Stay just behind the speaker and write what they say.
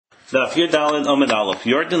Daf Yudalin Amid Aleph.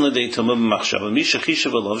 Yordan Ladei Tumah B'Machshava. Misha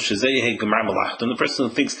Chishav Alav Shezei Yehei Gemar Malachta. And the person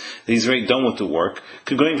who thinks that he's very done with the work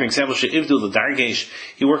could go in, for example, She'ivdu L'Dargesh.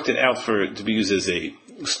 He worked it out to be used as a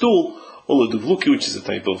stool, or L'Duvluki, which is a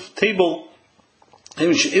type of table.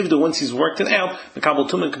 And She'ivdu, once he's worked it out, the Kabul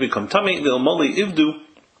Tumah could become tummy. The Omoli Ivdu.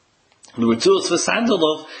 The Ritzulas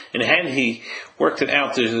V'Sandalov. In hand, he worked it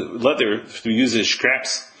out to leather to use as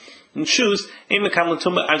scraps and shoes. They would not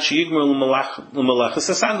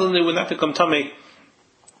become tummy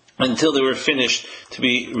until they were finished to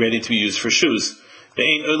be ready to be used for shoes. From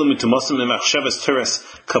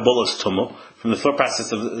the thought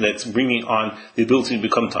process that's bringing on the ability to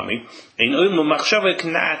become tummy,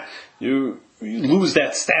 cannot lose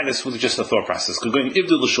that status with just a thought process.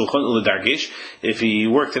 If he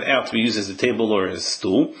worked it out to be used as a table or as a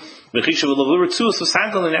stool, and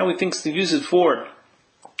now he thinks to use it for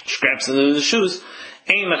scraps in the shoes.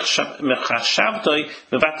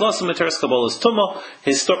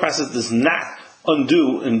 His thought process does not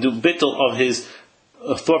undo and do bittul of his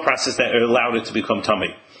thought process that allowed it to become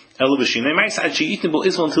tummy. Until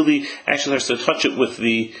he actually starts to touch it with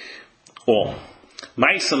the all.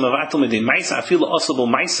 Even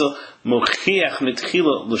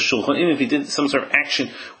if he did some sort of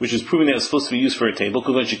action which is proving that it's supposed to be used for a table,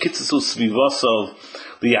 so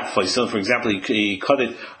for example, he cut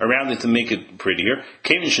it around it to make it prettier.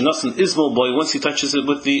 Once he touches it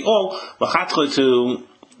with the all,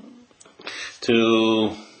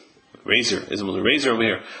 to razor, is a razor over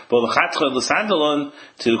here. But to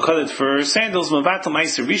cut it for sandals,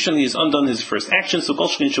 he has undone his first action. So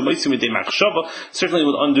certainly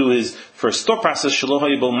would undo his first thought process.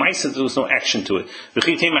 There was no action to it.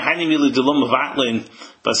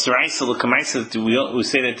 We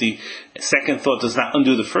say that the second thought does not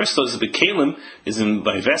undo the first thought. The kelim is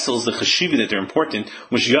by vessels, the chashivi that they're important,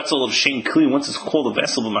 which yatzal of shein kli, once it's called a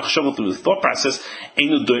vessel, but machshava through the thought process,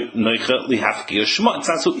 it's not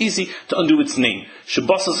so easy to undo its name. Later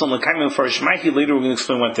we're going to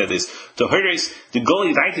explain what that is. The Hores, the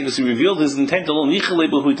Goli Daiti, because he revealed his intent alone,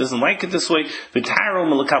 who he doesn't like it this way,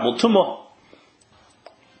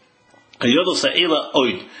 and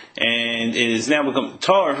it is now become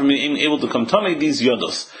tar from being able to come tummy these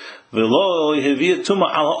yodos. They're not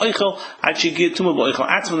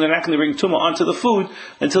going to bring tumah onto the food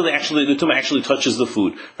until the tumah actually touches the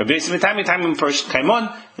food. First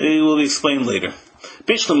kaimon, it will be explained later.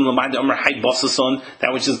 That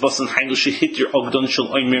which is basan hainu shehit your ogdon shel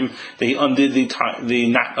oimrim, that he undid the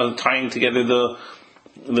knot of tying together the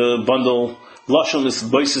bundle. Lashon is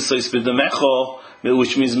boises b'damecho,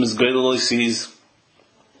 which means misgaidoloises,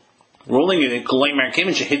 rolling it. Kolaymar came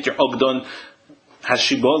and shehit your ogdon.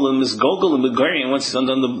 Hashibolim is gogol and begarian. Once he's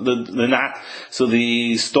undone the knot, so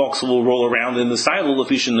the stalks will roll around in the silo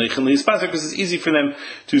because it's easy for them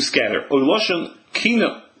to scatter. Oiloshan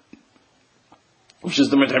kina, which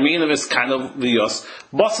is the Metarmin of his kind of Vios,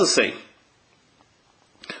 Bossasei,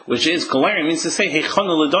 which is Kolari, means to say,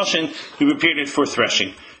 Heichana Ladoshin, he prepared it for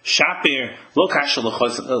threshing. Shapir, Lokashal,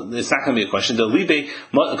 it's not going to be a question. The Libe,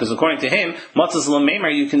 because according to him, Matzas Lamemar,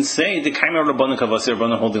 you can say, the Kaimar Rabbanan Kavasi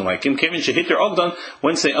Rabbanan holding like him, Kevin Shehiter Ogdon,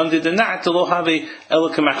 once they undid the knot, to Lohave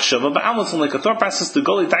Elikamachshava, but Amazon, like a thought process, to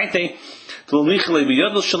Goli Daite,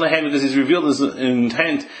 because he's revealed his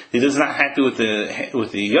intent, he does not happy with the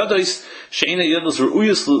yodos. Sheina yodos were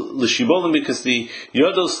uyus l'shibolin, because the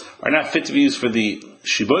yodos are not fit to be used for the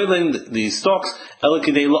shibolin, the stalks.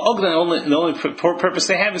 Elikadei la'ogdan, the only purpose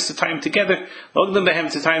they have is to tie them together. La'ogdan, they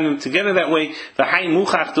have to tie them together that way. The hay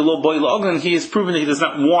muchach de lo boy la'ogdan, he has proven that he does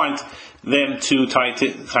not want them to tie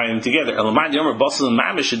them together. Elamad yomer basel and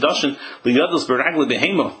mamish edashin liyodos beragli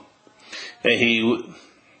behemo. He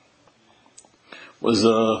was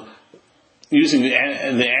using the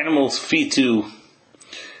animal's feet to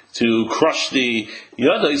crush the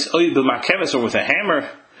yodos, oy b'makeves, or with a hammer.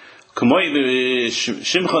 Kamoy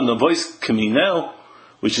b'shimcha navois kaminel,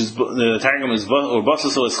 which is the targum is or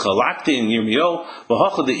basaso is chalakti in Yirmiyo.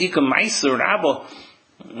 V'hacha the ikam meiser rabba.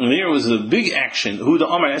 There was a big action. Who the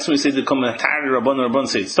Amar? That's when we say to come and tar Rabban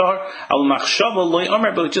say star. Al machshava loy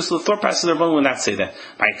Amar, but just the thought process of Rabban will not say that.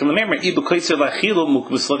 I can remember ibu koitzer lachilo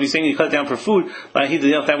mukbuslav. He's saying you cut it down for food. Lahid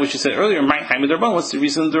that which you said earlier. My time with the Rabban. What's the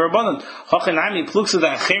reason of the Rabbanon? Hachanami pluksa the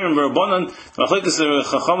acherim Rabbanon. Lachlikas the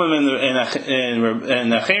chachamim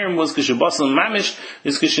and acherim was kishabasal mamish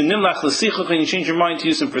is kishanimlach l'sichach, and you change your mind to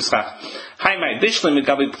use him for schach. Hi my bishlim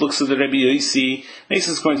megabi pluksa the Rebbe Yosi. This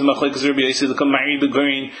is going to Machlekes Rebbe Yosi to come marry the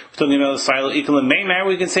we're talking about the silo equal Maymar,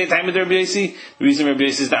 we can say time with Rabbi Yosi. The reason Rabbi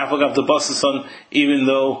Yosi is the Afagav the Basa son, even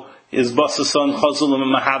though his Basa son Chazulam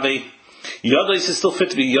and Mahabe Yados is still fit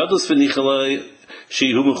to be Yados V'Nichalai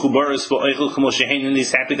and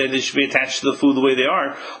he's happy that they should be attached to the food the way they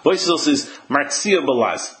are. Voices is Martzia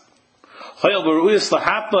Balaz.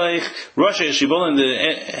 Russia Shibol in the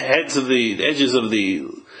heads of the edges of the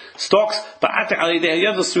stalks, but Atar Alidei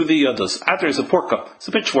Yados through the Yados. Atar is a pork cup, it's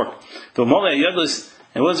a pitchfork. The Mole Yados,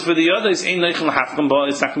 and what's for the Yados, ain't Neichel Hafkam, but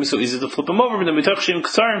it's not going to be so easy to flip them over. But the Mitachim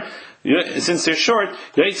Ksarim, since they're short,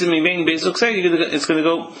 it's going to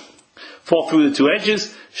go fall through the two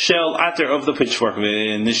edges. Shell Atar of the pitchfork.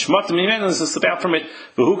 Nishmat Mimen is a step out from it.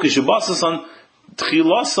 V'hu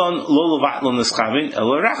Tchilasan lo levatlon neschavin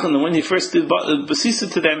elarachan. And when he first did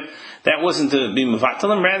besisa to them, that wasn't to be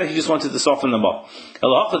mevatlam. Rather, he just wanted to soften them up.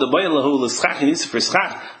 Elacha the boy lahu leschach. He needs for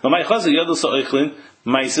schach. Lamay chaza yadol sa'oichlin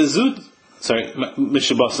ma'isezud. Sorry,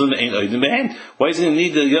 mishabasan ain't oiden behen. Why is he going to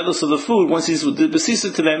need the yados of the food once he's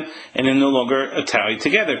besisa to them and they're no longer tied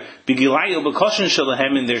together? Bigilayo b'koshin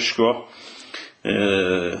shalahem in their shkro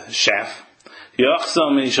shaft. He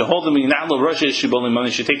should hold them in Nalo Russia Shibolim,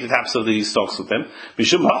 he should take the tops of the stalks with them.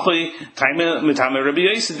 Mishum Hachli, Taime Mitame Rabbi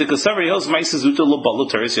Yosef, the Kasavari Hills, Maisazuta Lobalo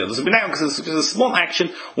Teres Yados. But now, because a small action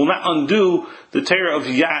will not undo the terror of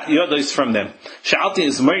Yados from them. Sha'alti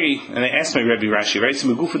is Mary, and I asked my Rabbi Rashi, right? So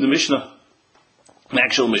Meguf for the Mishnah, the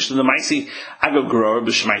actual Mishnah, the Maisi Agab Gror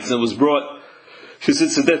B'Shmaitz, that was brought, she said,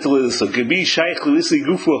 Sedetali, so Gabi Shaykh Lisi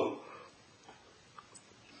Gufa.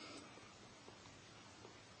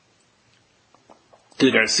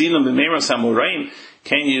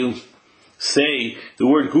 Can you say the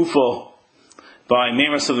word gufo by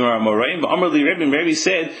Meras of the Amoraim? But Amrli Rebbe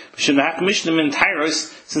said, since that Mishnah is from Tyrus,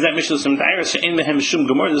 there's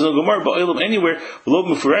no Gemara, but oil anywhere, and I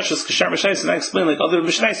explain like other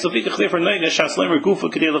Mishnahs, so the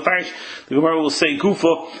Gemara will say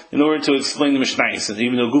gufo in order to explain the Mishnahs, and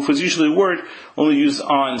even though gufo is usually a word only used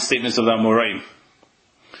on statements of the Amoraim.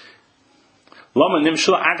 Lama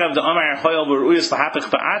nimshul agav the amar choyal beruyas lahapich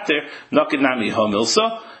ba'ater naked nami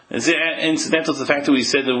hamilsa. Is it incidental to the fact that we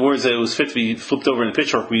said the words that it was fit to be flipped over in the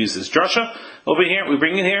pitchfork? We use this drasha over here. We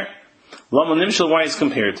bring it here. Lama nimshul, why is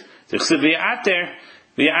compared? The chsiv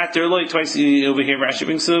v'ater loy twice over here. Rashi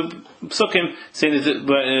brings the psukim saying that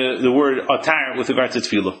the word atar with regard to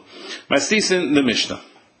tefillah. Mastisin the Mishnah.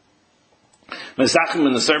 Mesachim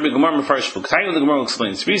in the Serbi Gemara Mefarish Buktayu. The Gemara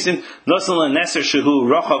explains the reason. Nosala Neser Shehu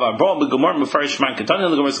Rochav Arbol. The Gemara Mefarish Man Ketanya.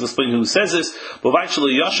 The Gemara is explaining who says this. But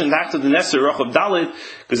actually Yashin after the Neser Rochav Dalid,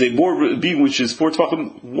 because a board beam which is 4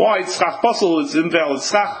 tefachim wide, schach puzzle, it's invalid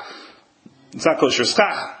schach. It's not kosher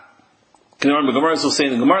schach. The Gemara is also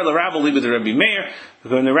saying the Gemara the Rav will leave it to Rabbi Meir.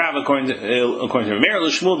 According to Rav, according to Meir,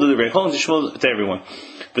 L'Shmuel to the Rebbe to Shmuel to everyone.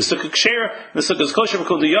 The sukkah kshera, the sukkah is kosher.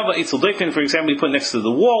 Called the Yava Eitzel Doikin, for example, we put next to the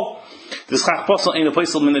wall. The schach pasal ain't a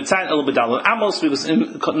place of minatzad el bedal amos, because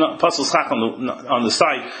pasal schach on the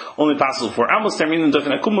side only possible for amos. They're meaning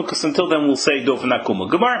dofen akuma, because until then we'll say dofen akuma.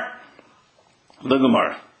 Gemara, the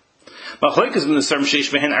Gemara. Machlokes in the serm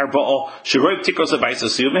sheish behen arba'ah sheroib tikros abayis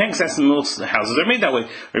asiyuv behen. That's in most houses are made that way.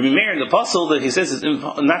 Rabbi Meir in the pasal that he says is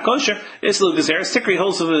not kosher. Islu gezeres tikri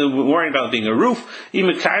holds worrying about being a roof.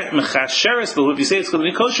 Even mechasheres, but if you say it's going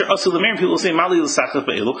to be kosher, also the Meir people say mali l'sachas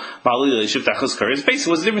beilu, mali l'shiv tachas kares.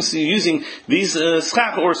 Basically, what's the difference in using these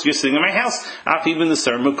schach or you're sitting in my house? Even the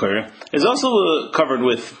serm makor is also covered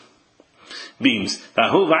with beams.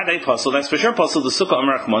 That's for sure. Pasal the sukkah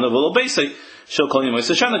amrachman of a basically. She'll call you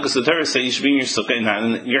Moiseshana, because the Torah says you should be in your sukkah and not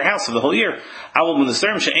in your house for the whole year. Awal when the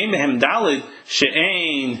serm she'ain behem dalid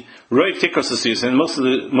she'ain roiv tikros asiyus, and most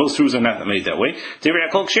roofs are not made that way. Tivri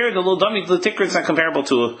akol kshir, the little dummy, the tikra is not comparable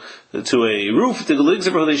to a roof. The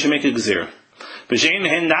ligzibur they should make a gzir. B'shein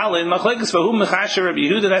hen dalid machlekes v'hu mechasher Rabbi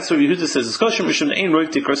Yehuda. That's what Yehuda says. It's kosher mishum ein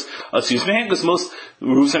roiv tikros asiyus mehen, because most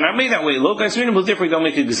roofs are not made that way. Lo guys reading will differ. Don't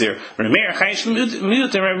make a gzir. Rabbi Meir chayish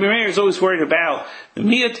miyut, and Rabbi Meir is always worried about the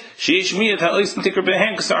miyut. Sheish miyut ha'oisim tikra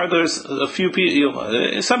behen, because there's a few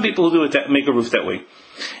people, some people who do it that make a roof that way.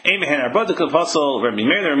 That's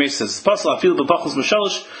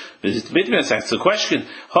the question.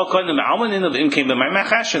 How come the Ma'alman in came to my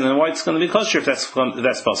Machash, and why it's going to be kosher if that's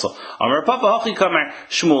possible? Amar Papa Hachi Kamar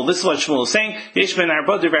Shmuel. This is what Shmuel is saying. Yesh ben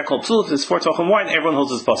Arba Direk Kol Psul. If it's 4 tefachim wide, everyone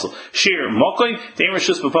holds his puzzle. Shir Mokoy. They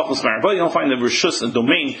Rishus B'Pachos Marba. You don't find the Rishus a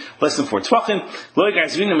domain less than 4 tefachim. Loy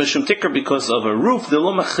guys vina mishum tikr, because of a roof. The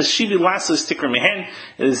Loma Chashivi Lasas tikr mehen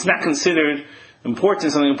is not considered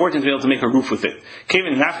something important to be able to make a roof with it.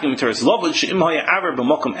 Kevin Nafkim Teres Lobod She'im Haya Aver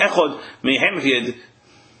B'Mokum Echod Mehem if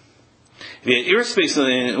you had airspace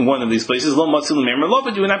in one of these places, Lo Matzil Memer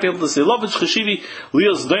Lobod, you would not be able to say Lobod Chashivi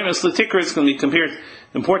Leos Doimus Letikr. It's going to be compared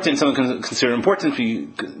important, someone can consider important,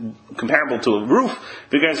 comparable to a roof,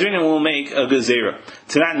 the Gazrina will make a Gezerah.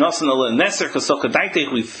 To that Nasan Allah Neser, Kasaka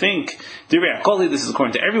Daitech, we think, this is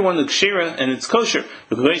according to everyone, the Kshera, and it's kosher.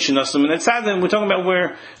 We're talking about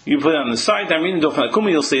where you put it on the side.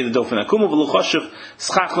 You'll say the Dofen Akuma, V'luchashiv,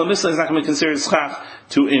 Schach L'misla is not going to be considered Schach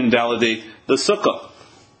to invalidate the Sukkah.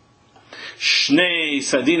 Shnei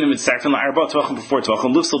Sadinim Mitzarkan La'arba Tvachim before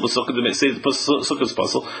Tvachim Lufsel B'Sukkah to say the Sukkah is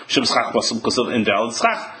puzzle Shem Schach Puzzle because of invalid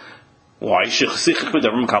Schach. Why? Shechsichik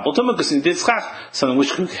B'Davrim Kabel Tumah because he did Schach, something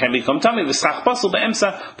which can become tummy. The Schach Puzzle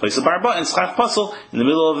B'Emsa place of Barba and Schach Puzzle in the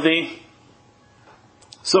middle of the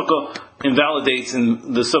Sukkah invalidates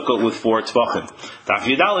in the Sukkah with 4 Tvachim. Daf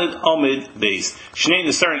Yidalid Omid Beis Shnei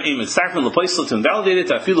Nesarin Im Mitzarkan LaPleisel to invalidate it.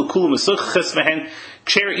 Afilu Kulam Mesuch Ches Mehen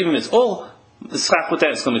Kshera even it's all. The schach with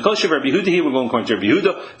that is going to be kosher. Rabbi Yehuda here, we're going according to Rabbi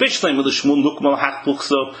Yehuda. Bishleim with the shmun lukmal hak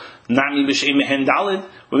plukso nami b'shem mehen dalid.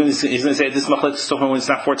 He's going to say this machlek is talking when it's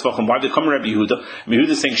not 4 tvachim wide. They come Rabbi Yehuda. Rabbi Yehuda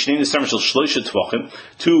is saying shnei nesar mishal shloisha tvachim,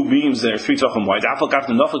 2 beams that are 3 tvachim wide. Afal gaf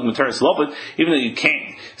the nafik materis loved. Even though you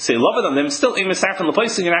can't say loved on them, still aim esar from the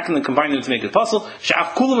place. So you're not going to combine them to make it puzzle.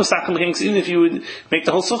 Shaf kulam esakim b'kings. Even if you would make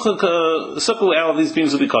the whole sukkah out of these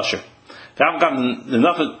beams, will be kosher. Afal gaf the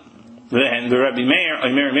nafik. And the Rabbi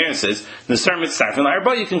Meir says, you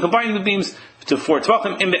can combine the beams to 4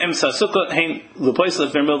 tvachim in the emsa sukkah, the place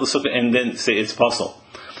left in the middle of the sukkah, and then say it's possible.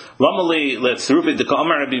 Lamali let's rubit the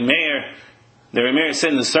Amar Rabbi Meir. The Rabbi Meir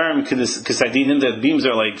said in the Sarm Kisadinim that beams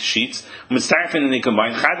are like sheets. When it's tarfin and they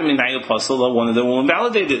combine, Chadim and Nayil Pasal, one of them will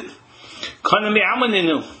invalidate it. Kanami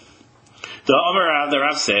Amaninu. The Amar the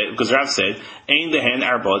Rav said, because Rav said, "Ain the hen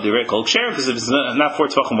arba direct kol ksher," because if it's not 4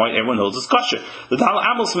 tvachim wide, everyone holds it's kosher. The dal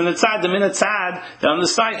amos min tzad, the min tzad, on the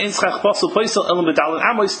side in schach pasul paisel elam bedal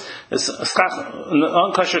amos, schach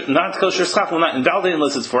unkosher, not kosher schach will not invalidate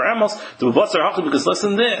unless it's 4 amos. The bubats are hachli because less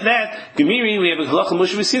than that. Gemiri we have a halachah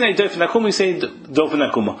mush v'sinai dofen akuma. We say dofen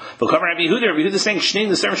akuma. But come Rabbi Yehuda is saying shnei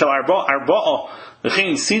the serm shal arba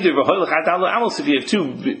v'chein sider v'hoylach adal amos. If you have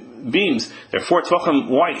 2 beams, they're 4 tvachim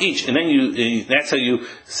wide each, and then that's how you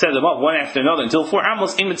set them up one after another until 4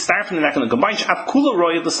 amos aim at starfin. They're not going to combine shaf kula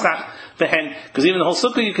roy of the schach v'hen, because even the whole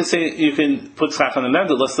sukkah you can put schach on the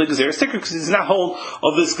member less the gezerah sticker because it's not hold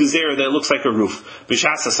of this gezerah that looks like a roof.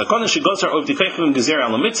 B'shas sakona shegozar of the keichim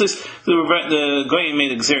gezerah al mitzvahs. The goyim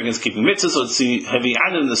made a gezerah against keeping mitzvahs, so it's the heavy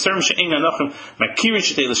added in the serm she'ein anachim makirin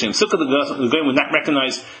shetei l'shem sukkah. The goyim would not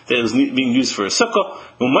recognize that it was being used for a sukkah.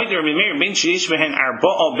 Whether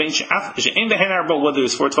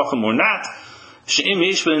it's 4 tvachim or not, and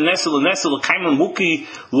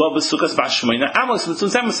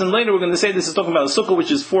later we're going to say this is talking about a sukkah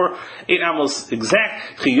which is 8 amos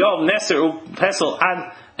exact. When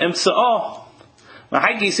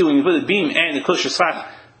you put a beam and the kosher schach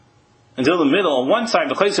until the middle on one side,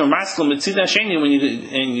 when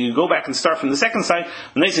you go back and start from the second side,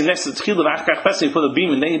 when they say next to you put a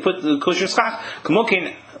beam and then you put the kosher schach.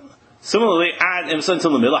 Similarly, add emsa until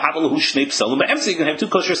the middle. Havalahu shnei psalim. But emsa you can have 2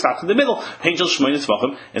 kosher schach in the middle. Angel shmoyne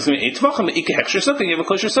tvachim. It's going to be 8 tvachim. But ikah hechsher sukkah. You have a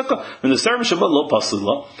kosher sukkah. When the servant shabbat lo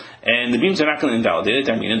pasula, and the beams are not going to invalidate it.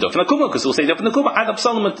 I mean, dofen akuma because we'll say dofen akuma. Add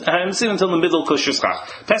psalim emsa until the middle kosher schach.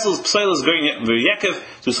 Pesel psail is going yekev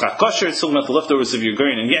to schach kosher. It's talking about the leftovers of your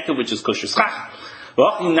going and yekev, which is kosher schach. You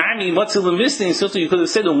could have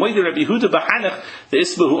said, the Rabbi Yehuda Bahanach, the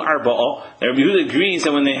Isbahu Arba'ah. Rabbi Yehuda agrees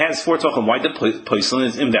that when they have 4 tvachim wide, the poison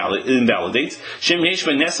is invalidates. Shem Yesh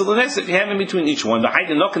Nesel and Nesel, if you have in between each one. The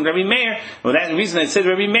Haida Nok and Rabbi Meir, well, that reason I said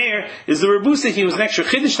Rabbi Meir is the Rabusa, he was an extra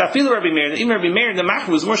Chiddush, Tafil Rabbi Meir, even Rabbi Meir, the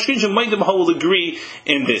Machar was more stringent, Maidim Ho will agree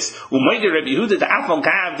in this. Umayda Rabbi Yehuda, the Afal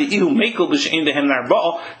Gav, the Ihu Mekel, B'Shein Dehem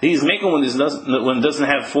Arba'ah, he's Mekel when it doesn't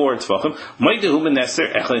have 4 tvachim. Mayda Hu Ben Neser,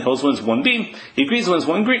 Echel holds when it's 1 beam. He agrees when it's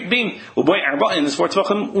 1 beam. Uboy Arba'ah in this 4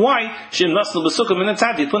 tvachim. Why? Shem Nasl B'Sukkah Min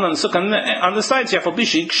Tzad. You put on the sukkah on the sides. Yafal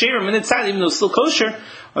Bishi Ksherim Min Tzad, even though it's still kosher.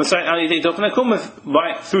 On the side, Dofen Akuma,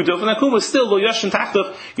 through Dofen Akuma, still Lo Yashin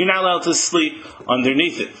Tachtov. You're not allowed to sleep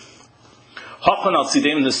underneath it. Hachan al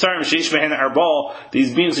Tzidim in the Sarm Sheish Behen Arba'ah.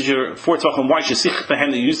 These beams which are 4 tvachim wide, Shesich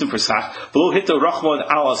Behen, they use them for schach. Below Hito Rachmod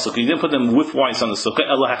Al Sukkah. You didn't put them widthwise on the sukkah.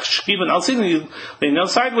 Ela Hachshkivan Al Tzidim. You lay them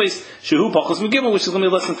sideways. Shehu Pachos Megimel, which is going to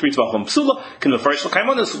be less than 3 tvachim. Psula can the first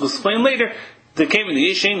L'Kaimon. This will explain later. They came in the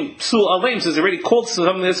Yeshem Psul Aleim, so it's already called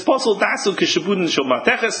something that's possible. Dasu Kishabudin Shom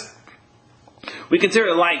Mateches. We consider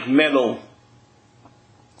it like metal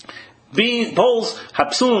Bowls,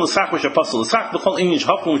 hapsul l'sach, which are pasul l'sach, b'chol inyan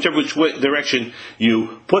shehafkum, whichever which direction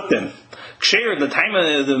you put them. Ksher, the time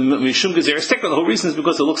of the mishum gezer sticker, the whole reason is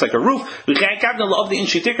because it looks like a roof. Of the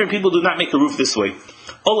inchi ticker, people do not make a roof this way.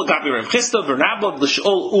 Ola gabi Rav Chisda, v'rabba,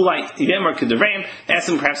 l'sh'ol ulai yemer k'dereim, ask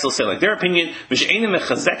them, perhaps they'll say like their opinion, v'she'enim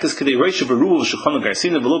mechazekas k'dei roisha v'ruhu v'shechana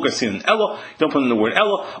garsina v'lo garsina elo, don't put in the word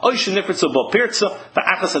elo, oisha nifritza bo pirtza,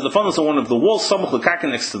 v'achas at the funnels on one of the walls, samuch l'karka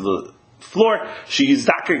next to the floor, she is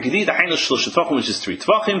dakar gedi, the hainu shlosh tvachim, which is 3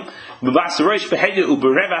 tvachim, v'bas roish v'hedya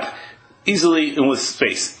u'berevach, easily and with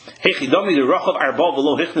space. Hechidami the rachav arba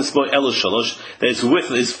v'lo hichnes bo elo shalosh, that its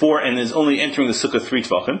width is 4 and is only entering the sukkah 3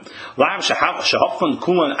 tvachim. Lav shahafan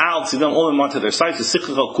kulan al tzidam all of them onto their sides. The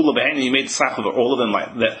sikkah kula behani, you made the schach of all of them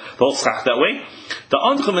like that, the whole schach that way. The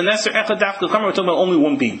antchem and neser echad dafka kamer, we're talking about only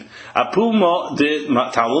one beam. Apuma de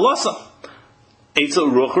talulasa.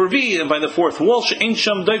 Eitzel ruch revi, and by the 4th wall, she'ain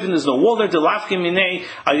sham dofen, there's no wall there, de lafkim minei,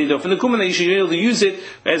 ali dofen akuma, that you should be able to use it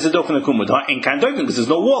as a dofen akuma. Ain't kan dofen, because there's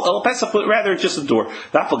no wall, el pesach, but rather just a door.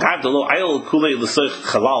 Dafal gav de lo ayel kulei l'seich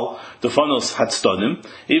chalal, the funnels had stonim,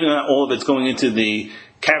 even though all of it's going into the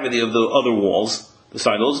cavity of the other walls, the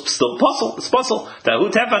side walls, still puzzle, it's puzzle. That hu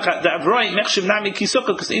tefach, that avroi, mechshiv nami ki sukkah,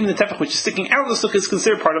 because even the tefach which is sticking out of the sukkah is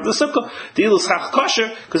considered part of the sukkah. The ilu schach kosher,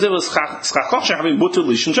 because it was schach kosher, having butter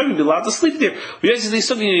lish, and be allowed to sleep there. We use these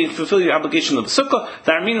sukkah, you fulfill your obligation of the sukkah.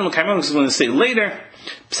 The Armenian L'Kaimon is going to say later,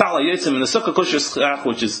 psala yotzim in the sukkah kosher schach,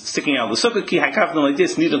 which is sticking out of the sukkah, ki haikavna like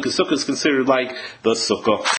this, nidon, because sukkah is considered like the sukkah.